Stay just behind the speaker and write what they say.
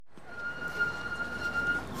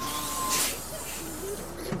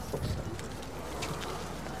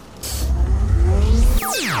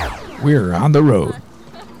We're on the road.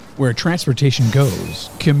 Where transportation goes,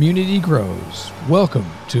 community grows. Welcome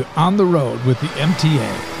to On the Road with the MTA.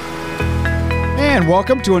 And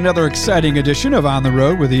welcome to another exciting edition of On the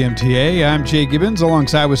Road with the MTA. I'm Jay Gibbons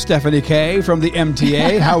alongside with Stephanie Kay from the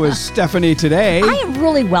MTA. How is Stephanie today? I am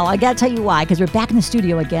really well. I got to tell you why, because we're back in the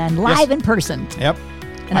studio again, live in person. Yep.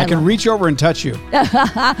 And I can reach over and touch you.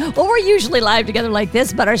 Well, we're usually live together like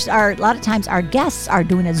this, but a lot of times our guests are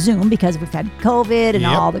doing a Zoom because we've had COVID and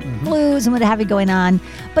all the flus and what have you going on.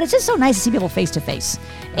 But it's just so nice to see people face to face.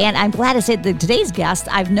 And I'm glad to say that today's guest,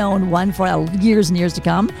 I've known one for years and years to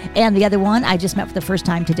come. And the other one, I just met for the first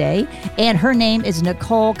time today. And her name is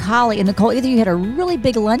Nicole Colley. And Nicole, either you had a really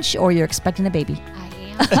big lunch or you're expecting a baby.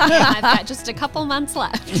 I've got just a couple months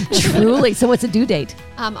left. Truly. So what's the due date?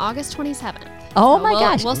 August 27th. Oh, so my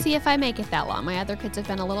gosh. We'll see if I make it that long. My other kids have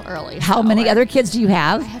been a little early. How many other kids do you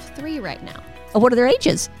have? I have 3 right now. What are their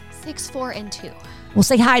ages? 6, 4, and 2. We'll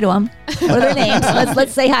say hi to them. What are their names?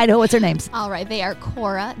 Let's say hi to them. What's their names? All right. They are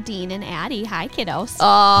Cora, Dean, and Addie. Hi, kiddos.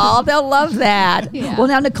 Oh, they'll love that. Yeah. Well,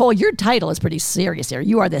 now, Nicole, your title is pretty serious here.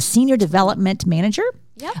 You are the Senior Development Manager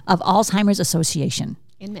of Alzheimer's Association.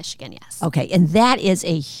 In Michigan, yes. Okay. And that is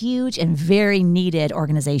a huge and very needed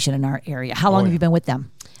organization in our area. How long have you been with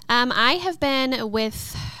them? I have been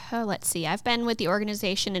with, I've been with the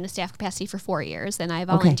organization in a staff capacity for 4 years, and I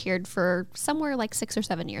volunteered for somewhere like 6 or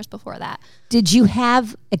 7 years before that. Did you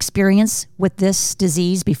have experience with this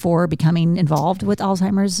disease before becoming involved with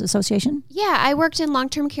Alzheimer's Association? Yeah, I worked in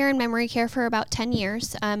long-term care and memory care for about 10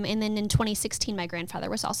 years. And then in 2016, my grandfather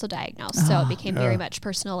was also diagnosed. So it became very much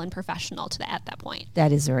personal and professional at that point.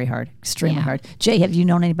 That is very hard, extremely hard. Jay, have you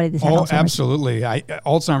known anybody that's had Alzheimer's? Oh, absolutely.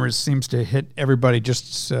 Alzheimer's seems to hit everybody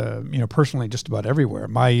just, personally just about everywhere.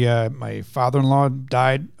 My father-in-law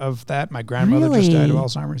died of that. My grandmother just died of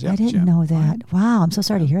Alzheimer's. Yeah, I didn't know that. Wow, I'm so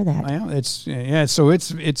sorry to hear that. Yeah, so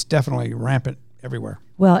it's definitely rampant everywhere.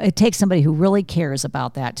 Well, it takes somebody who really cares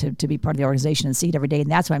about that to be part of the organization and see it every day.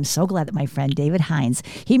 And that's why I'm so glad that my friend David Hines,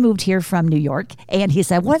 he moved here from New York, and he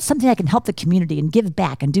said, what's something I can help the community and give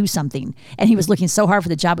back and do something? And he was looking so hard for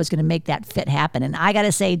the job was going to make that fit happen. And I got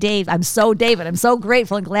to say, Dave, I'm so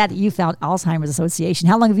grateful and glad that you found Alzheimer's Association.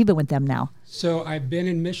 How long have you been with them now? So I've been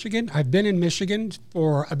in Michigan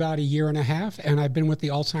for about a year and a half, and I've been with the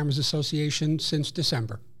Alzheimer's Association since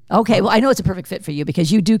December. Okay, well, I know it's a perfect fit for you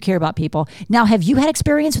because you do care about people. Now, have you had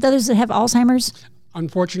experience with others that have Alzheimer's?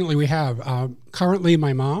 Unfortunately, we have. Currently,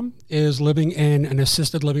 my mom is living in an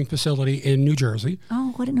assisted living facility in New Jersey.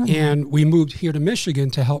 Oh, I didn't know that. And we moved here to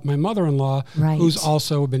Michigan to help my mother-in-law, who's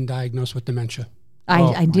also been diagnosed with dementia.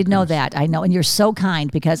 I did know that. I know. And you're so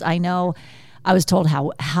kind because I know I was told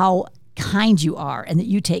how kind you are and that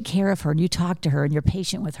you take care of her and you talk to her and you're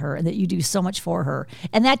patient with her and that you do so much for her.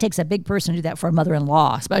 And that takes a big person to do that for a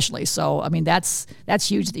mother-in-law especially. So, I mean, that's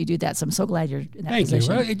huge that you do that. So I'm so glad you're in that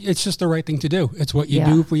position. Thank you. Well, it's just the right thing to do. It's what you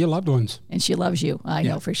do for your loved ones. And she loves you. I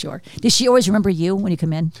know for sure. Does she always remember you when you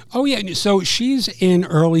come in? Oh, yeah. So she's in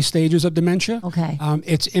early stages of dementia. Okay.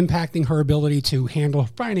 It's impacting her ability to handle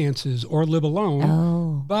finances or live alone.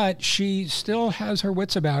 Oh. But she still has her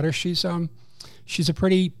wits about her. She's a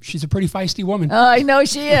pretty feisty woman. Oh, I know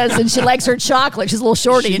she is, and she likes her chocolate. She's a little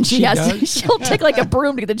shorty, and she'll take like a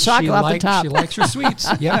broom to get the chocolate off the top. She likes her sweets.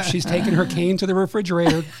 Yeah, she's taking her cane to the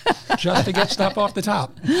refrigerator just to get stuff off the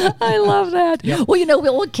top. I love that. Yep. Well,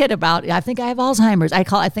 we'll kid about. I think I have Alzheimer's. I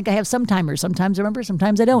think I have sometimers. Sometimes I remember,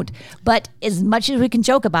 sometimes I don't. But as much as we can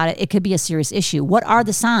joke about it, it could be a serious issue. What are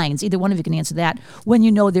the signs? Either one of you can answer that. When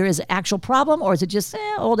you know there is an actual problem, or is it just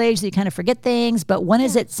old age that you kind of forget things? But when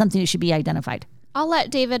is it something that should be identified? I'll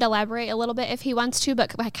let David elaborate a little bit if he wants to,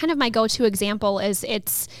 but kind of my go-to example is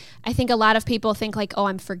I think a lot of people think like, oh,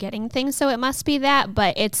 I'm forgetting things, so it must be that,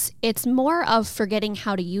 but it's more of forgetting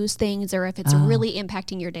how to use things or if it's really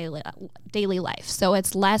impacting your daily life. So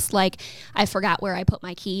it's less like I forgot where I put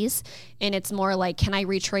my keys, and it's more like, can I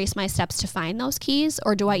retrace my steps to find those keys,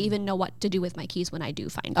 or do I even know what to do with my keys when I do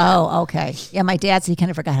find them? Oh, okay. Yeah, my dad said he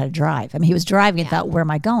kind of forgot how to drive. I mean, he was driving and thought, where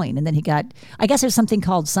am I going? And then I guess there's something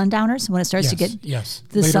called sundowners when it starts to get... Yes.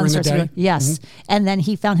 The sun starts to go. Yes. Mm-hmm. And then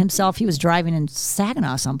he found himself, he was driving in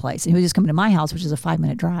Saginaw someplace, and he was just coming to my house, which is a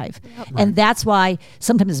 5-minute drive. Yep. And that's why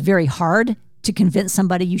sometimes it's very hard to convince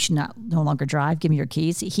somebody you should no longer drive. Give me your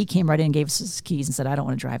keys. He came right in and gave us his keys and said, I don't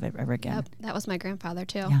want to drive ever again. Yep. That was my grandfather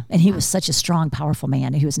too. Yeah. And he was such a strong, powerful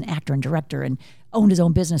man. He was an actor and director and owned his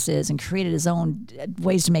own businesses and created his own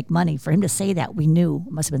ways to make money. For him to say that, we knew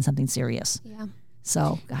it must have been something serious. Yeah.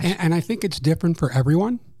 So, gosh. And I think it's different for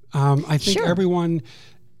everyone. I think everyone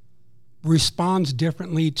responds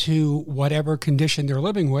differently to whatever condition they're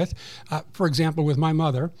living with. For example, with my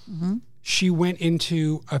mother, she went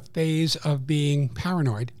into a phase of being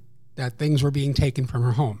paranoid that things were being taken from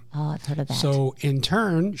her home. Oh, I've heard of that. So in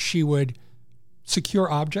turn, she would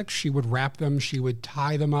secure objects, she would wrap them, she would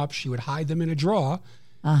tie them up, she would hide them in a drawer,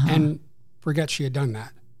 and forget she had done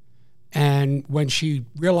that. And when she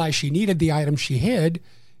realized she needed the item she hid,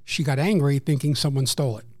 she got angry thinking someone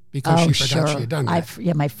stole it because she forgot she had done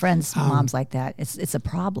that. My friends' moms like that. It's a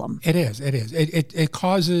problem. It is. It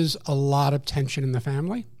causes a lot of tension in the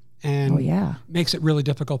family and makes it really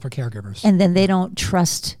difficult for caregivers. And then they don't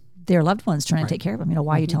trust their loved ones trying to take care of them.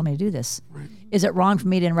 Why are you telling me to do this? Right. Is it wrong for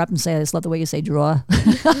me to interrupt and say, I just love the way you say draw?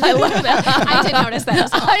 I love that. I did notice that.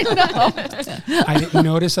 I know. I didn't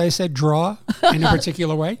notice I said draw in a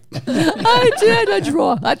particular way. I did, a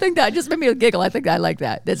draw. I think that just made me giggle. I think I like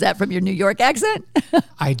that. Is that from your New York accent?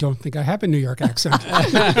 I don't think I have a New York accent.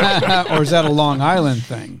 Or is that a Long Island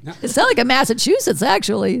thing? It sounds like a Massachusetts,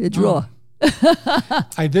 actually, a draw.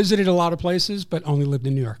 I visited a lot of places, but only lived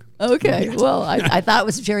in New York. Okay. Well, I thought it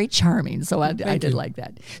was very charming, so I did like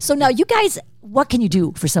that. So now you guys, what can you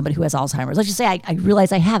do for somebody who has Alzheimer's? Let's just say I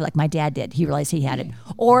realize I have it, like my dad did. He realized he had it.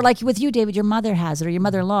 Or like with you, David, your mother has it, or your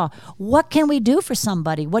mother-in-law. What can we do for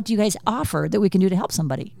somebody? What do you guys offer that we can do to help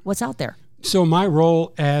somebody? What's out there? So my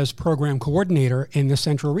role as program coordinator in the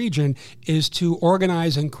Central Region is to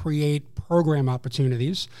organize and create program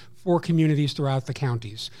opportunities for communities throughout the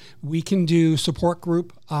counties. We can do support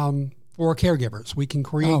group for caregivers. We can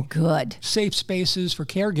create safe spaces for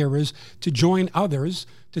caregivers to join others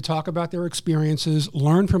to talk about their experiences,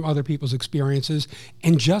 learn from other people's experiences,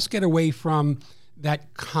 and just get away from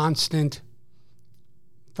that constant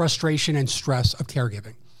frustration and stress of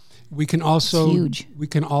caregiving. We can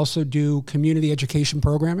also do community education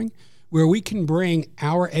programming, where we can bring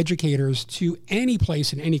our educators to any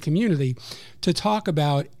place in any community to talk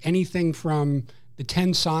about anything from the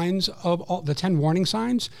 10 signs of the 10 warning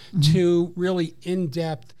signs to really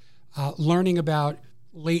in-depth learning about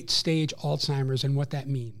late-stage Alzheimer's and what that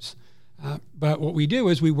means. But what we do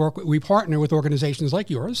is we partner with organizations like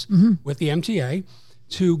yours, with the MTA,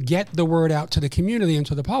 to get the word out to the community and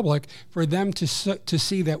to the public for them to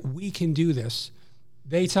see that we can do this.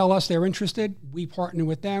 They tell us they're interested. We partner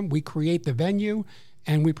with them. We create the venue,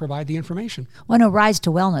 and we provide the information. Well, no, Rise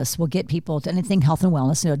to Wellness will get people to anything health and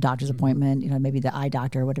wellness, doctor's appointment, maybe the eye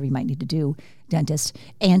doctor, whatever you might need to do, dentist.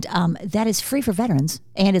 And that is free for veterans,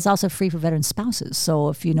 and it's also free for veteran spouses. So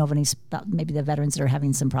if you know of any, maybe the veterans that are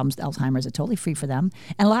having some problems with Alzheimer's, it's totally free for them.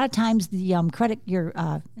 And a lot of times the your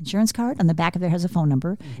insurance card on the back of there has a phone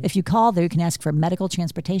number. If you call there, you can ask for medical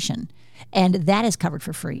transportation. And that is covered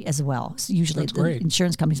for free as well. So usually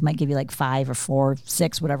insurance companies might give you like 5 or 4,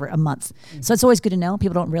 6, whatever, a month. So it's always good to know.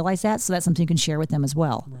 People don't realize that. So that's something you can share with them as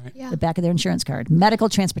well. Right. Yeah. The back of their insurance card. Medical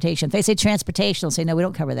transportation. If they say transportation, they'll say, no, we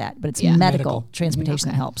don't cover that. But it's medical transportation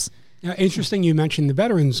that helps. Now, interesting you mentioned the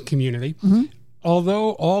veterans community.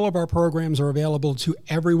 Although all of our programs are available to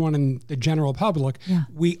everyone in the general public,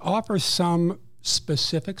 we offer some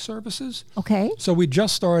specific services. Okay. So we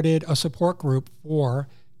just started a support group for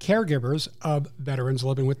caregivers of veterans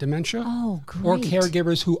living with dementia or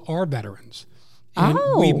caregivers who are veterans. And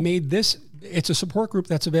we've made this, it's a support group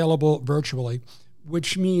that's available virtually,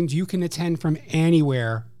 which means you can attend from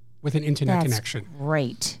anywhere with an internet connection.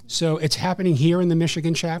 Great. So it's happening here in the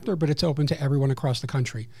Michigan chapter, but it's open to everyone across the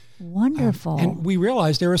country. Wonderful. And we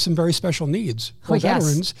realize there are some very special needs for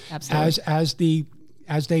veterans as they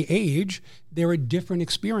age. There are different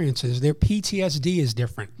experiences. Their PTSD is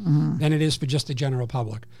different than it is for just the general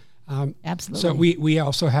public. Absolutely. So we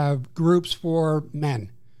also have groups for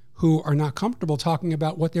men who are not comfortable talking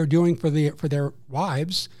about what they're doing for their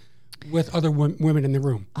wives with other women in the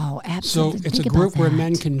room. Oh, absolutely. So it's a group where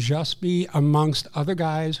men can just be amongst other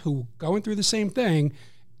guys who are going through the same thing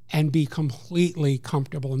and be completely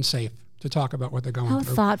comfortable and safe to talk about what they're going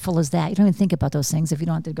through. How thoughtful is that? You don't even think about those things if you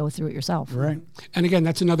don't have to go through it yourself. Right. And again,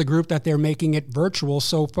 that's another group that they're making it virtual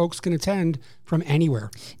so folks can attend from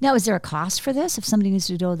anywhere. Now, is there a cost for this if somebody needs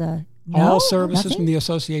to do the... All services from the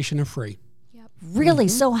association are free. Really?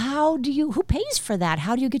 So who pays for that?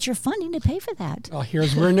 How do you get your funding to pay for that? Well,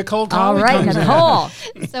 here's where Nicole All right, Nicole.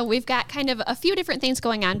 So we've got kind of a few different things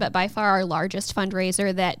going on, but by far our largest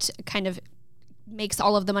fundraiser that kind of makes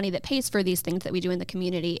all of the money that pays for these things that we do in the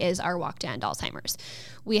community is our Walk to End Alzheimer's.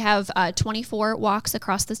 We have 24 walks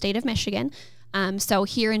across the state of Michigan. So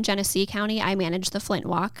here in Genesee County, I manage the Flint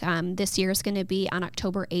Walk. This year is going to be on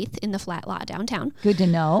October 8th in the Flat Lot downtown. Good to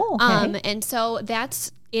know. Okay. And so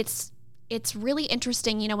it's really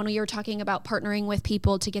interesting, when we were talking about partnering with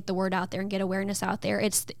people to get the word out there and get awareness out there,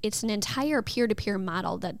 it's an entire peer-to-peer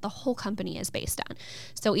model that the whole company is based on.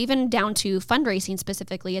 So even down to fundraising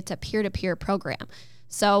specifically, it's a peer-to-peer program.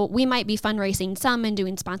 So we might be fundraising some and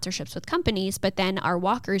doing sponsorships with companies, but then our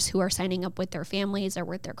walkers who are signing up with their families or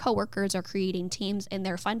with their coworkers are creating teams and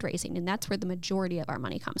they're fundraising, and that's where the majority of our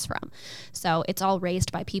money comes from. So it's all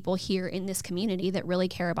raised by people here in this community that really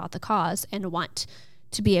care about the cause and want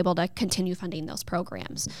to be able to continue funding those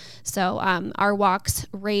programs. So our walks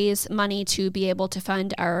raise money to be able to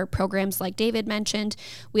fund our programs like David mentioned.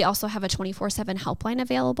 We also have a 24/7 helpline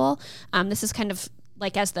available. This is kind of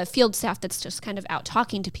like, as the field staff that's just kind of out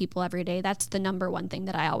talking to people every day, that's the number one thing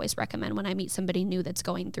that I always recommend when I meet somebody new that's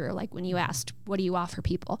going through, like when you asked, what do you offer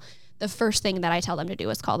people? The first thing that I tell them to do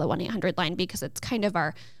is call the 1-800 line, because it's kind of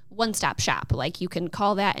our one-stop shop. Like, you can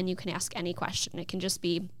call that and you can ask any question. It can just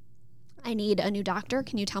be, I need a new doctor.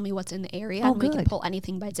 Can you tell me what's in the area? Oh, and we good. can pull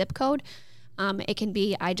anything by zip code. It can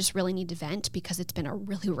be, I just really need to vent because it's been a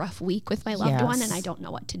really rough week with my loved one and I don't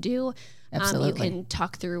know what to do. Absolutely. You can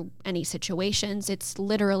talk through any situations. It's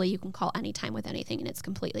literally, you can call anytime with anything and it's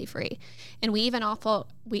completely free. And we even also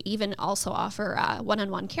offer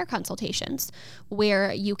one-on-one care consultations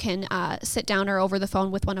where you can sit down or over the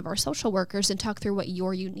phone with one of our social workers and talk through what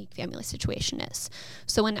your unique family situation is.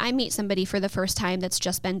 So when I meet somebody for the first time that's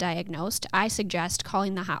just been diagnosed, I suggest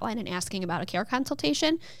calling the hotline and asking about a care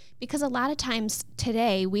consultation, because a lot of times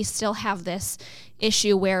today we still have this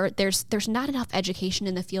issue where there's not enough education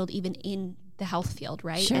in the field, even in the health field,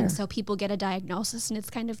 right? Sure. And so people get a diagnosis and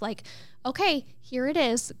it's kind of like, okay, here it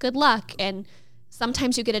is, good luck. And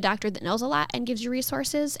sometimes you get a doctor that knows a lot and gives you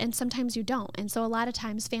resources, and sometimes you don't. And so a lot of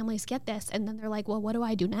times families get this and then they're like, well, what do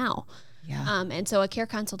I do now? Yeah. And so a care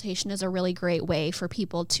consultation is a really great way for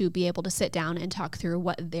people to be able to sit down and talk through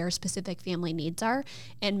what their specific family needs are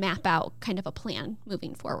and map out kind of a plan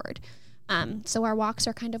moving forward. So our walks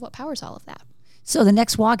are kind of what powers all of that. So the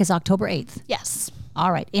next walk is October 8th. Yes.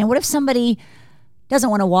 All right. And what if somebody doesn't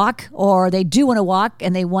want to walk, or they do want to walk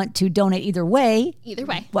and they want to donate either way? Either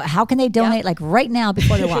way. How can they donate, like right now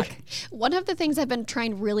before they walk? One of the things I've been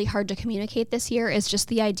trying really hard to communicate this year is just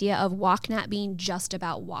the idea of walk not being just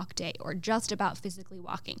about walk day or just about physically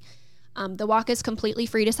walking. The walk is completely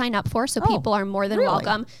free to sign up for, so people are more than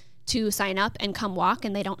welcome to sign up and come walk,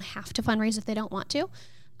 and they don't have to fundraise if they don't want to.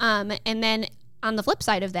 And then on the flip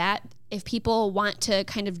side of that, if people want to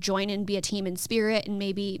kind of join and be a team in spirit, and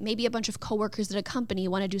maybe a bunch of coworkers at a company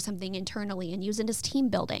want to do something internally and use it as team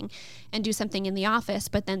building and do something in the office,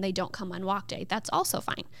 but then they don't come on walk day, that's also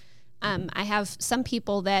fine. I have some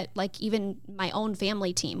people that, like even my own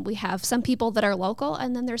family team, we have some people that are local,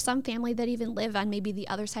 and then there's some family that even live on maybe the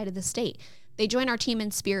other side of the state. They join our team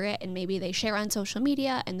in spirit, and maybe they share on social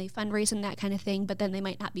media and they fundraise and that kind of thing, but then they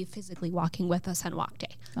might not be physically walking with us on walk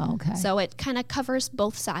day. Okay. So it kind of covers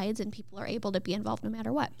both sides, and people are able to be involved no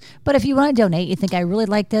matter what. But if you want to donate, you think, I really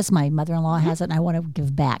like this, my mother-in-law has it, and I want to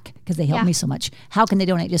give back because they help me so much. How can they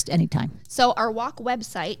donate? Just anytime. So our walk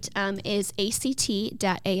website is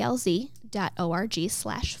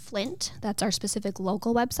act.alz.org/Flint. That's our specific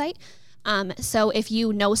local website. So if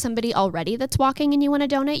you know somebody already that's walking and you want to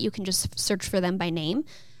donate, you can just search for them by name.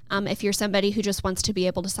 If you're somebody who just wants to be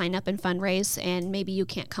able to sign up and fundraise, and maybe you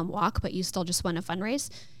can't come walk, but you still just want to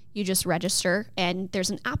fundraise, you just register. And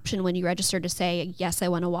there's an option when you register to say, yes, I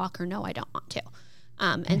want to walk, or no, I don't want to.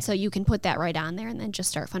 And so you can put that right on there and then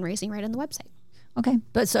just start fundraising right on the website. Okay.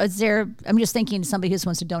 But so is there, I'm just thinking somebody who just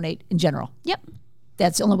wants to donate in general. Yep.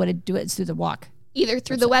 That's the only way to do it is through the walk. Either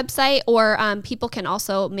through the website, or people can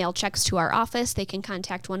also mail checks to our office. They can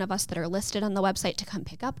contact one of us that are listed on the website to come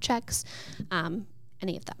pick up checks,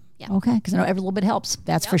 any of them. Yeah. Okay, because I know every little bit helps.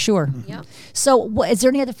 That's for sure. Yep. So is there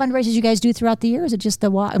any other fundraisers you guys do throughout the year? Is it just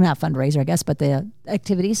the walk? I mean, not fundraiser, I guess, but the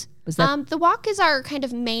activities? Was that? The walk is our kind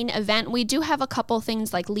of main event. We do have a couple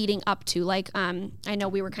things like leading up to, like I know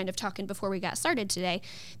we were kind of talking before we got started today.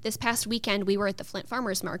 This past weekend, we were at the Flint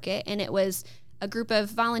Farmers Market, and it was a group of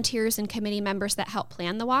volunteers and committee members that helped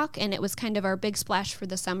plan the walk, and it was kind of our big splash for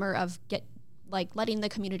the summer of letting the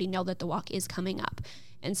community know that the walk is coming up.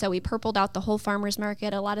 And so we purpled out the whole farmers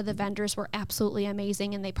market. A lot of the vendors were absolutely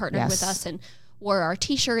amazing, and they partnered with us and wore our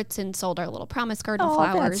T-shirts and sold our little Promise Garden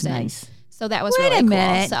flowers. That's nice. So that was Wait really a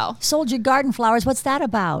minute. cool. So Sold your garden flowers. What's that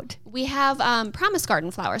about? we have Promise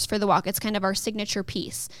Garden flowers for the walk. It's kind of our signature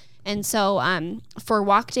piece. And so for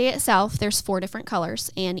walk day itself, there's 4 different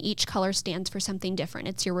colors, and each color stands for something different.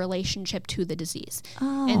 It's your relationship to the disease.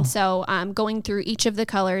 Oh. And so going through each of the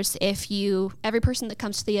colors, every person that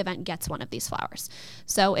comes to the event gets one of these flowers.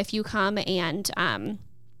 So if you come and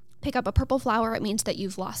pick up a purple flower, it means that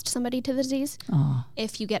you've lost somebody to the disease. Oh.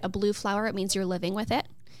 If you get a blue flower, it means you're living with it.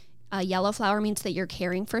 A yellow flower means that you're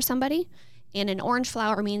caring for somebody. And an orange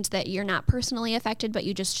flower means that you're not personally affected, but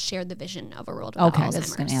you just shared the vision of a world with Okay, Alzheimer's.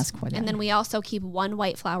 that's going to ask for that. And then we also keep one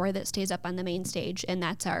white flower that stays up on the main stage, and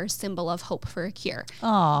that's our symbol of hope for a cure.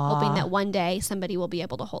 Hoping that one day somebody will be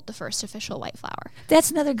able to hold the first official white flower.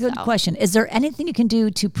 That's another good question. Is there anything you can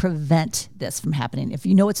do to prevent this from happening if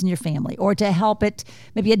you know it's in your family, or to help it,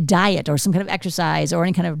 maybe a diet or some kind of exercise or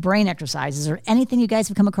any kind of brain exercise? Is there anything you guys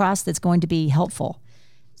have come across that's going to be helpful?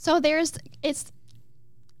 So there's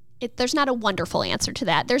not a wonderful answer to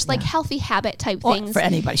that. There's like healthy habit type things. For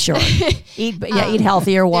anybody, sure. Eat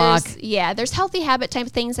healthier, walk. There's healthy habit type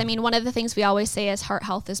things. I mean, one of the things we always say is heart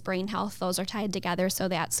health is brain health. Those are tied together, so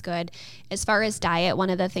that's good. As far as diet, one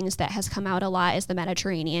of the things that has come out a lot is the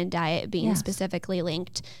Mediterranean diet being specifically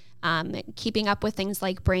linked. Keeping up with things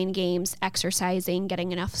like brain games, exercising,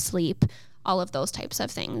 getting enough sleep. All of those types of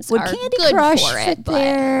things Would are Candy good Crush for fit it.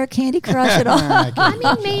 there? Candy Crush at all? I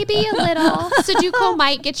mean, maybe a little. Sudoku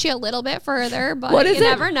might get you a little bit further, but What is you it?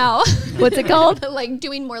 never know. What's it called? Like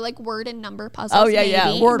doing more like word and number puzzles. Oh, yeah,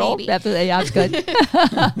 maybe, Wordle. maybe. That's good.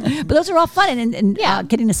 But those are all fun. And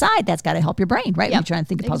getting aside, that's got to help your brain, right? When you're trying to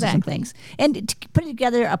think of puzzles and things. And putting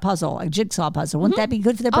together a puzzle, a jigsaw puzzle, wouldn't that be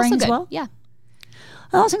good for their brain Also as good. well? Yeah.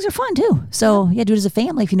 Well, those things are fun too. So do it as a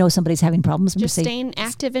family if you know somebody's having problems. Just staying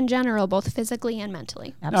active in general, both physically and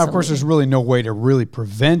mentally. Absolutely. Now, of course, there's really no way to really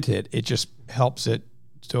prevent it. It just helps it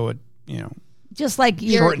so it, just like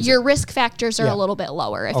your risk factors are a little bit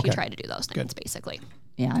lower if you try to do those things, basically.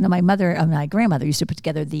 Yeah, I know my grandmother used to put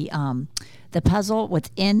together the puzzle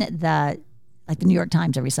within the New York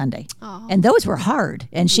Times every Sunday. Oh. And those were hard,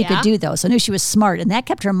 and she could do those. So I knew she was smart, and that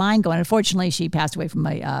kept her mind going. Unfortunately, she passed away from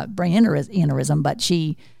a brain aneurysm, but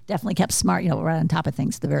she definitely kept smart, right on top of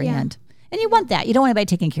things at the very end. And you want that. You don't want anybody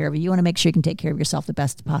taking care of you. You want to make sure you can take care of yourself the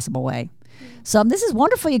best possible way. So this is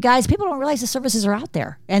wonderful, you guys. People don't realize the services are out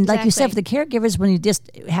there. And like you said, for the caregivers, when you just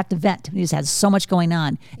have to vent, when you just have so much going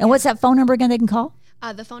on. And what's that phone number again they can call?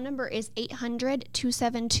 The phone number is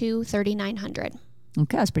 800-272-3900.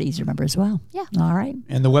 Okay, that's pretty easy to remember as well. Yeah. All right.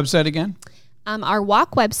 And the website again? Our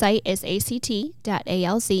walk website is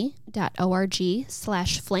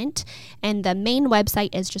act.alz.org/Flint, and the main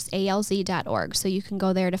website is just alz.org. So you can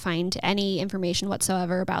go there to find any information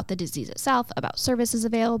whatsoever about the disease itself, about services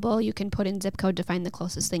available. You can put in zip code to find the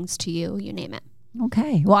closest things to you. You name it.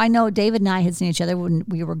 Okay. Well, I know David and I had seen each other when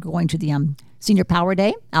we were going to the Senior Power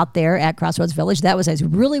Day out there at Crossroads Village. That was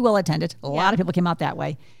really well attended. A lot of people came out that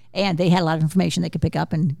way. And they had a lot of information they could pick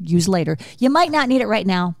up and use later. You might not need it right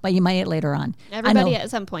now, but you might need it later on. Everybody at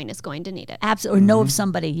some point is going to need it. Absolutely. Or know of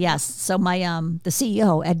somebody, yes. So my the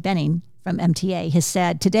CEO, Ed Benning from MTA, has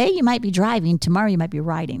said, today you might be driving, tomorrow you might be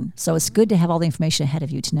riding. So it's good to have all the information ahead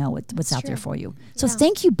of you to know what's out there for you. So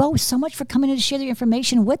thank you both so much for coming in to share the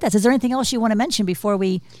information with us. Is there anything else you want to mention before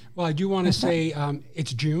we... Well, I do want to say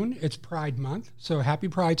it's June. It's Pride Month. So happy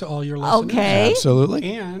Pride to all your listeners. Okay.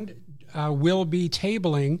 Absolutely. And... we'll be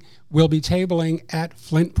tabling at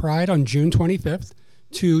Flint Pride on June 25th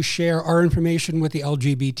to share our information with the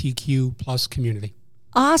LGBTQ plus community.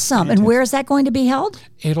 Awesome. And where is that going to be held?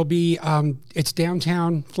 It'll be, it's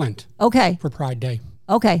downtown Flint. Okay. For Pride Day.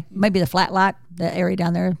 Okay. Maybe the Flat Lot, the area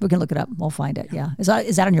down there. We can look it up. We'll find it. Yeah. Is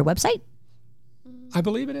that on your website? I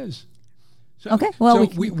believe it is. So, okay. Well,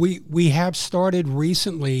 we have started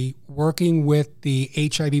recently working with the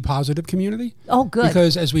HIV positive community. Oh, good.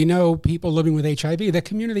 Because as we know, people living with HIV, the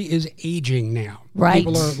community is aging now. Right.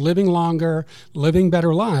 People are living longer, living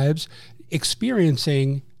better lives,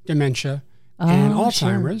 experiencing dementia and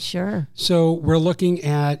Alzheimer's. Sure. So we're looking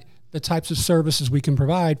at the types of services we can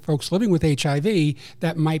provide folks living with HIV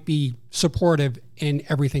that might be supportive in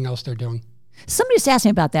everything else they're doing. Somebody just asked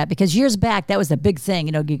me about that because years back, that was the big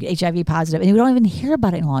thing, HIV positive, and we don't even hear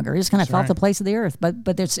about it any longer. It just kind of fell off the place of the earth.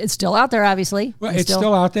 But it's still out there, obviously. Well, it's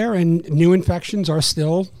still out there, and new infections are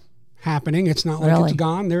still happening. It's not like it's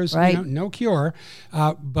gone. There's no cure.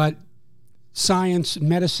 But science,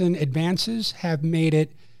 medicine advances have made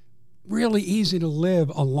it really easy to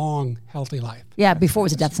live a long, healthy life. Yeah, before it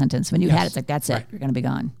was a death sentence. When you had it, it's like, that's it. You're going to be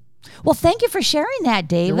gone. Well, thank you for sharing that,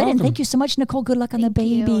 David. And thank you so much, Nicole. Good luck on the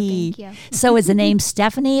baby. Thank you. So is the name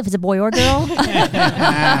Stephanie, if it's a boy or girl?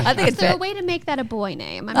 I think Is there a way to make that a boy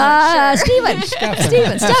name? I'm not sure. Stephen.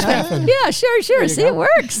 Yeah, sure. See, it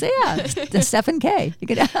works. Yeah. The Stephen K.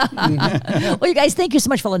 Well, you guys, thank you so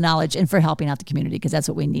much for all the knowledge and for helping out the community because that's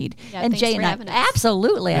what we need. Yeah, and thanks Jay for and having I, us.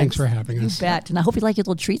 absolutely. Thanks for having us. You bet. And I hope you like your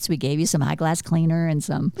little treats we gave you, some eyeglass cleaner and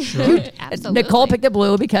some. Absolutely. Nicole picked the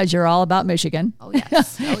blue because you're all about Michigan. Oh,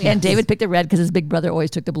 yes. And David picked the red because his big brother always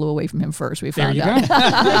took the blue away from him first, we found out.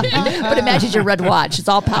 But it matches your red watch. It's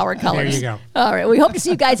all power colors. There you go. All right. We hope to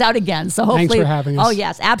see you guys out again. So hopefully. Thanks for having us. Oh,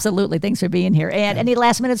 yes, absolutely. Thanks for being here. And any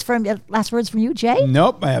last words from you, Jay?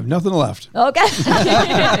 Nope, I have nothing left. Okay.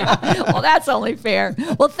 Well, that's only fair.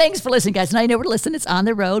 Well, thanks for listening, guys. And I know where to listen. It's On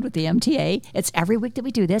the Road with the MTA. It's every week that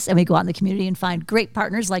we do this, and we go out in the community and find great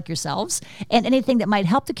partners like yourselves and anything that might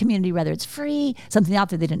help the community, whether it's free, something out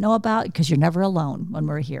there they didn't know about, because you're never alone when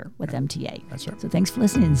we're here with MTA. That's right. So thanks for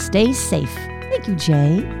listening and stay safe. Thank you,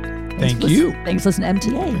 Jay. Thank you. Thanks for listening to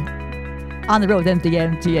MTA. On the Road with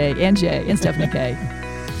MTA and Jay and Stephanie K.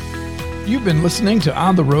 You've been listening to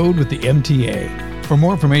On the Road with the MTA. For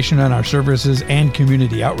more information on our services and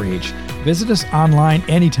community outreach, visit us online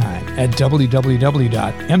anytime at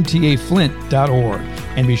www.mtaflint.org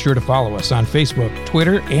and be sure to follow us on Facebook,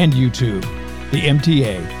 Twitter, and YouTube. The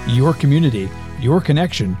MTA, your community, your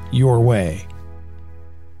connection, your way.